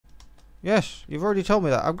Yes, you've already told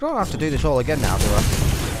me that. I'm going to have to do this all again now, do I?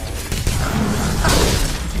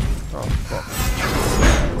 Oh, fuck.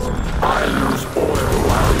 I lose oil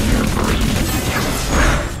while you breathe.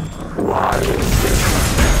 Why is this?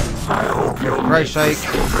 I hope you'll make this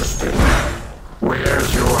interesting.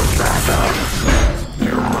 Where's your backup?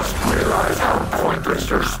 You must realize how pointless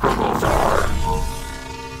your scribbles are.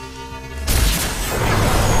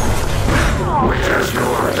 Where's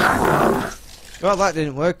your backup? Well, that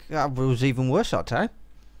didn't work. That was even worse that time.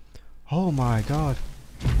 Oh my god.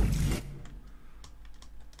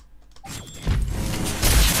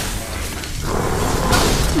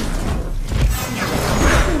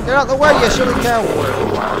 Get out the way, you silly cow!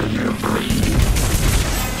 While you breathe.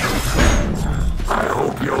 I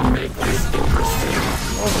hope you'll make this interesting.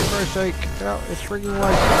 Oh, for Christ's sake, get out this frigging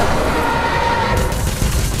way.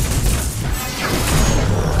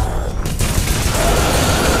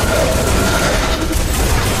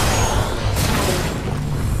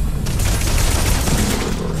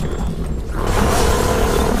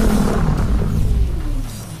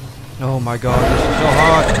 Oh my god, this is so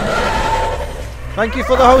hard. Thank you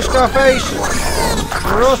for the host, Scarface.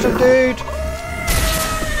 You're awesome, dude.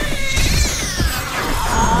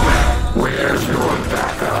 Where's your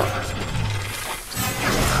backup?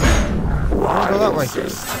 Why go that way.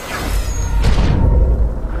 insist?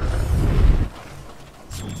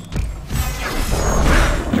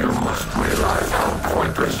 You must realize how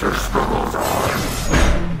pointless your struggles are.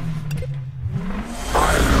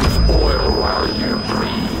 I lose oil while you breathe.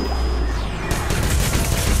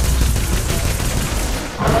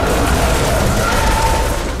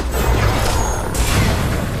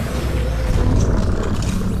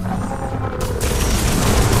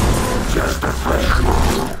 Just a fresh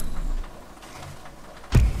wound.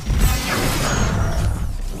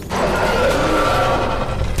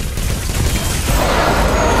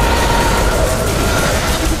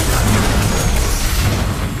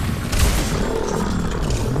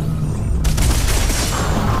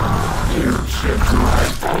 You chipped my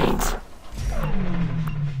paint.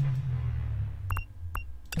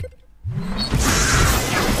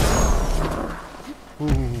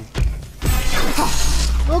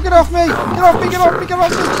 Oh, get off me! Get off me! Get off me! Get off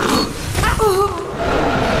me!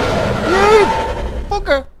 You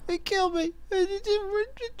fucker! He killed me! He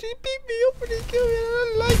beat me up and he killed me! I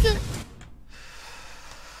don't like it!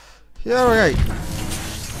 Yeah, alright.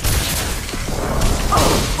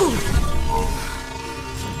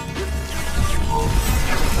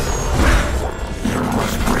 You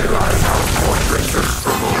must realize how pointless your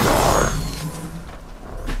struggles are.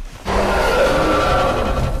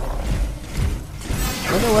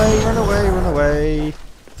 Run away, run away, run away.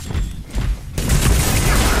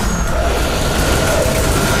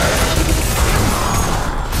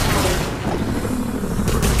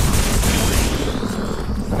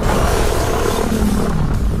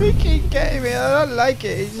 He keeps getting me, I don't like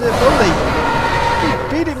it, he's a bully. He's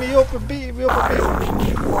beating me up and beating me up and I only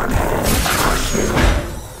need one hand to crush you.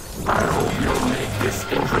 I hope you'll make this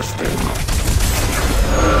interesting.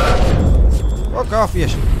 Fuck off, you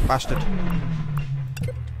bastard.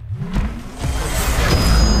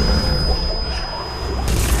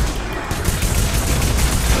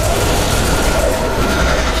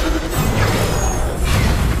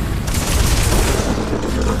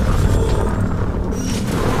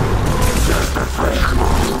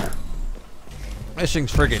 This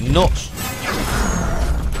thing's friggin' nuts.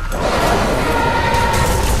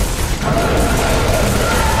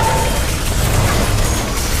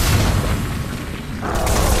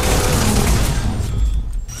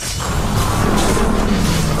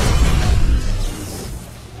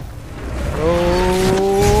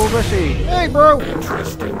 Oh, Bessie. Hey, bro.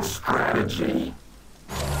 Interesting strategy.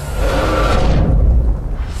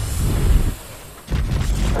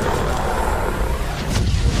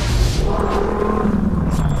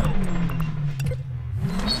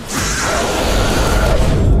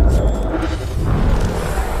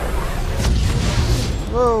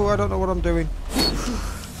 Whoa, I don't know what I'm doing.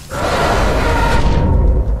 I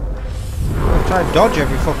try to dodge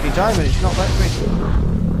every fucking time and it's not letting me.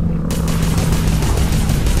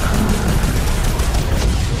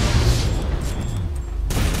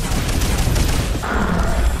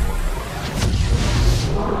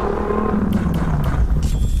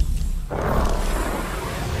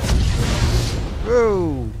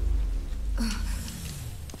 Whoa.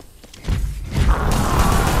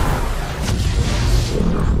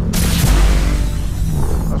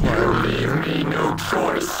 Leave me no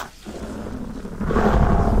choice.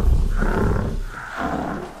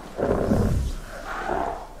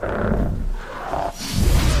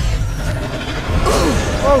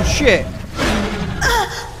 Oh shit!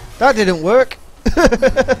 That didn't work.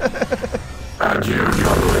 Adieu,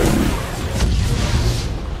 young lady.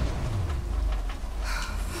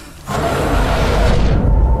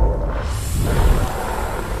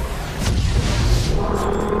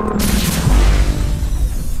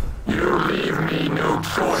 You leave me no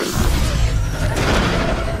choice.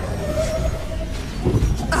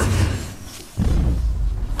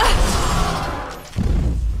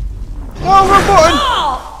 Oh, wrong button!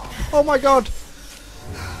 Oh my god.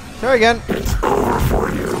 Try again. It's over for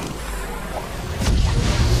you.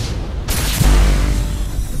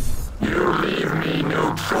 You leave me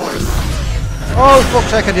no choice. Oh, fuck's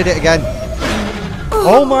sake, I did it again.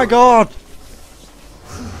 Oh my god.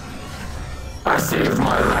 I saved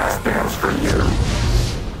my last dance for you.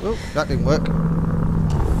 Oh, that didn't work.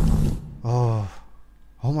 Oh.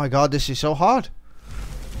 Oh my god, this is so hard.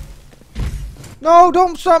 No,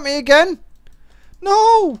 don't stop me again.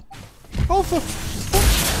 No. Oh, for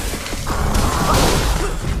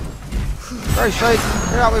Christ's sake,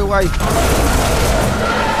 get out of the way.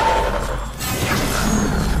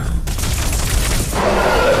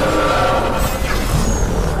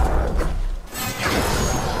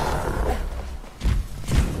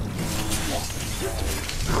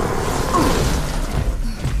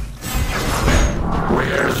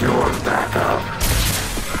 Where's your backup?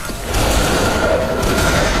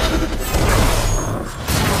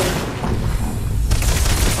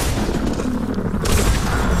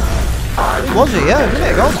 Was it? Yeah, a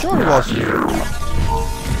minute ago. I'm sure it was.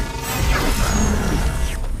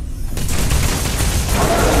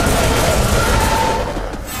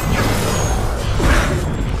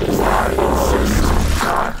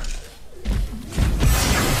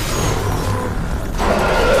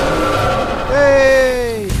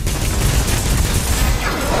 Hey!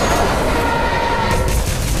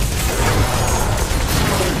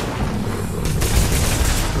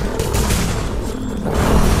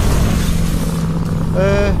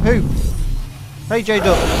 Who? Hey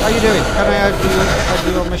J-Duck, how you doing? Can I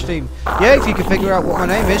add you on my Steam? Yeah, if you can figure out what my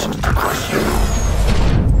name is.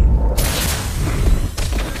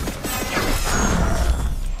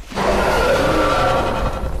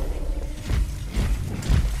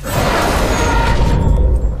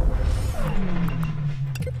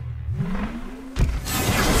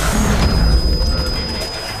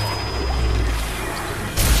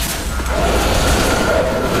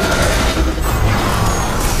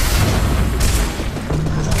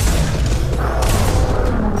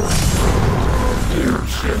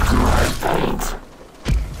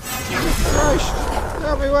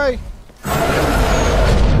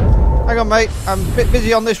 Hang on, mate. I'm a bit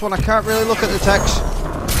busy on this one. I can't really look at the text.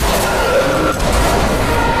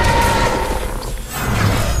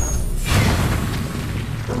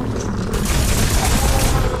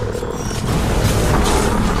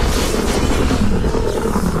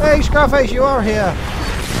 Hey, Scarface, you are here.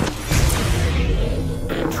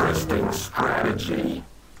 Interesting strategy.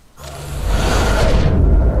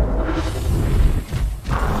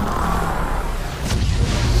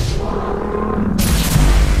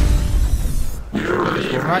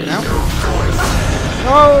 Right now.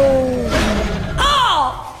 No!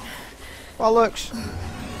 Oh! Bollocks.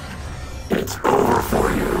 It's over for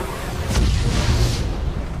you.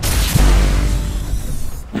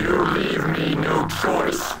 You leave me no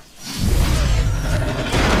choice.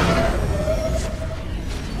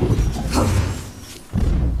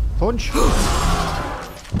 Punch.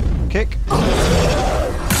 Kick.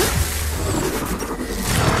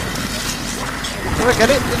 Did I get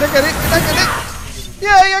it? Did I get it? Did I get it? Yay,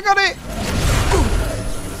 I got it!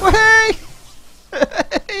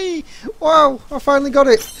 Hey! Wow, I finally got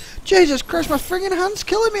it. Jesus Christ, my friggin' hand's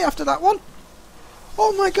killing me after that one.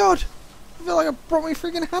 Oh my god. I feel like I broke my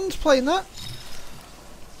friggin' hands playing that.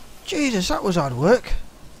 Jesus, that was hard work.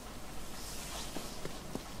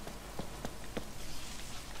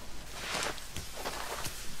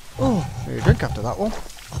 Oh, need a drink after that one.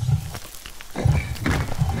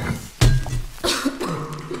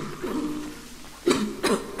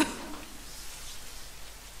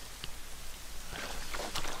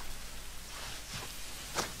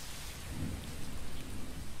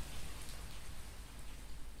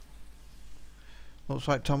 Looks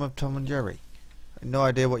like Tom of Tom and Jerry. I have no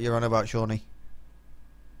idea what you're on about, Shawnee.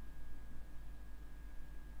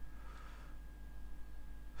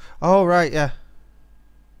 Oh, right, yeah.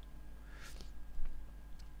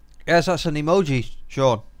 Yes, that's an emoji,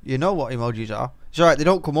 Sean. You know what emojis are. It's alright, they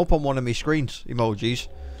don't come up on one of my screens, emojis.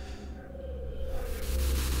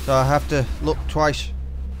 So I have to look twice.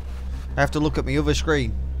 I have to look at my other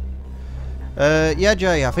screen. Yeah,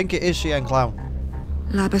 Jay, I think it is CN Clown.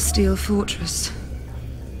 La Bastille Fortress.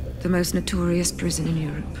 The most notorious prison in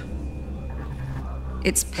Europe.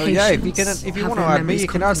 Its patients Oh yeah, if you want to add me, you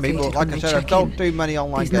can add me, but like I said, I don't do many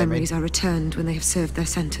online These gaming. memories are returned when they have served their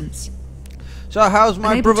sentence. So how's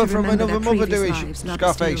my Unable brother to from remember another their mother previous doing, lives, La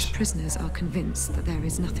Bastille's Scarface? prisoners are convinced that there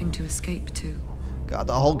is nothing to escape to. Got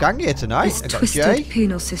the whole gang here tonight. This I got twisted Jay,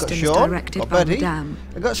 penal got system is Sean, directed got by Betty, Madame,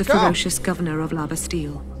 I got the Scar. ferocious governor of La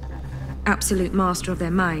Bastille. Absolute master of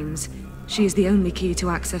their minds, she is the only key to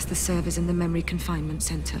access the servers in the memory confinement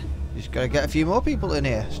center. Just gotta get a few more people in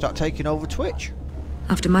here. Start taking over Twitch.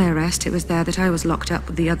 After my arrest, it was there that I was locked up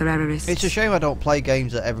with the other terrorists. It's a shame I don't play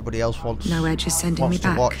games that everybody else wants. No Edge is sending me to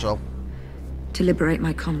back. watch though. To liberate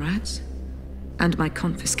my comrades and my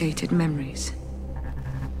confiscated memories.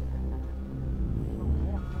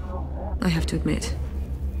 I have to admit,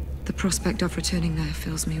 the prospect of returning there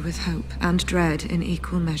fills me with hope and dread in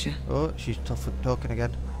equal measure. Oh, she's tough at talking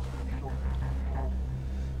again.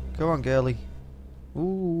 Go on, girly.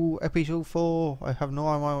 Ooh, episode 4. I have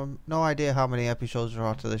no idea how many episodes there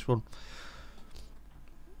are to this one.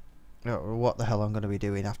 Or what the hell I'm going to be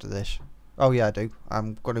doing after this. Oh yeah, I do.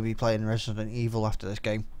 I'm going to be playing Resident Evil after this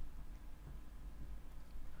game.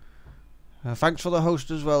 Thanks for the host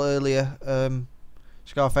as well earlier,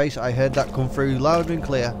 Scarface. I heard that come through loud and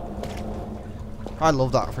clear. I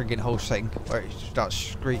love that friggin' host thing where it starts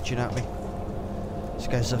screeching at me.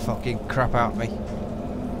 Scares the fucking crap out of me.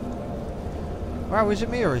 Wow, is it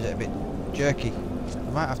me or is it a bit jerky?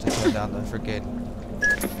 I might have to turn down the friggin'...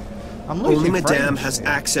 I'm losing Only Madame frames has here.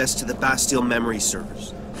 access to the Bastille memory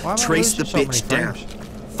servers. Why am I Trace the losing so bitch many down.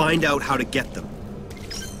 frames? Find out how to get them.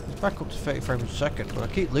 It's back up to 30 frames a second, but I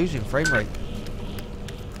keep losing frame rate.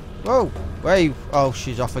 Whoa! Wait! Oh,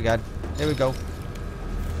 she's off again. Here we go.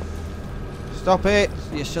 Stop it,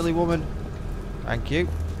 you silly woman. Thank you.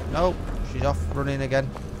 No, she's off running again.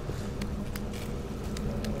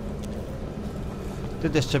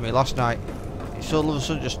 Did this to me last night. It's all of a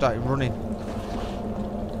sudden just started running.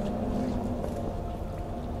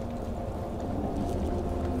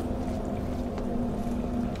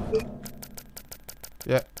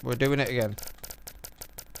 Yeah, we're doing it again.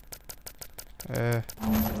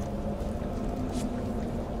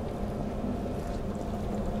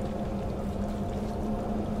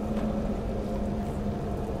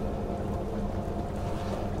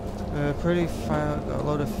 Pretty far. Got a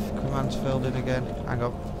load of commands filled in again. Hang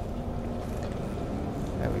on.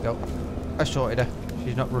 There we go. I sorted her.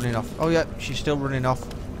 She's not running off. Oh yeah, she's still running off.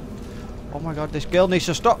 Oh my god, this girl needs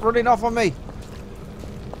to stop running off on me.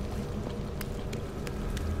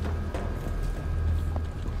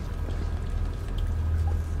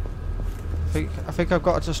 I think I've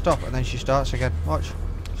got her to stop, and then she starts again. Watch.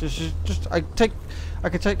 I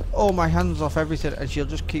can take all my hands off everything, and she'll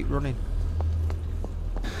just keep running.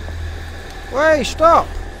 Wait, stop!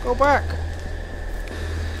 Go back.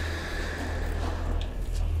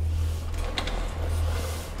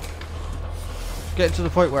 It's getting to the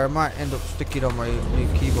point where I might end up sticking on my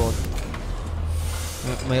new keyboard,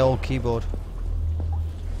 my old keyboard.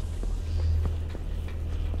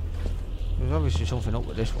 There's obviously something up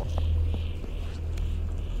with this one.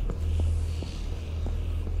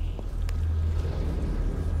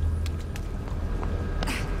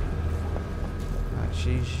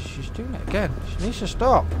 She's doing it again. She needs to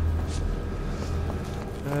stop.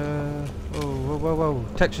 Whoa.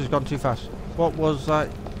 Text has gone too fast. What was that?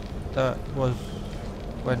 That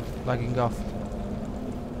went lagging off.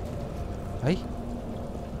 Hey?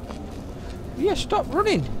 Yeah, stop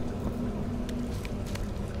running.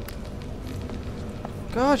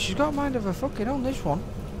 God, she's got a mind of her fucking own, this one.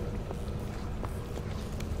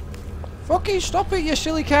 Fucking stop it, you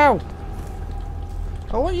silly cow.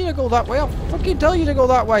 I want you to go that way. I'll fucking tell you to go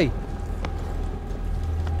that way.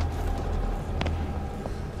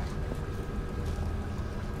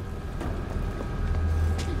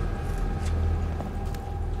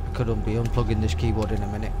 I could be unplugging this keyboard in a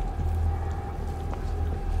minute.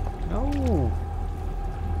 No.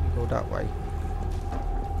 Go that way.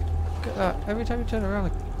 Look at that. Every time you turn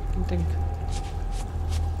around, I can think.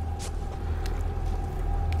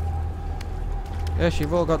 Yes,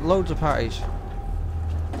 you've all got loads of parties.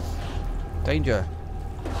 Danger.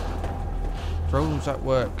 Drones at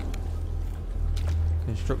work.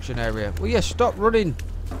 Construction area. Well, yes, stop running.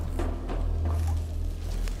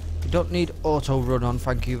 You don't need auto run on,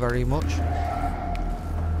 thank you very much.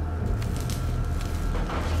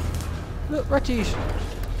 Look, Retties.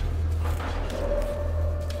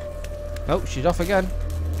 Oh, she's off again.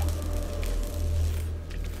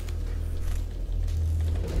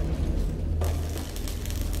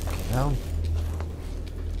 Down.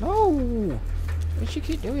 No! Why does she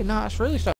keep doing that? That's really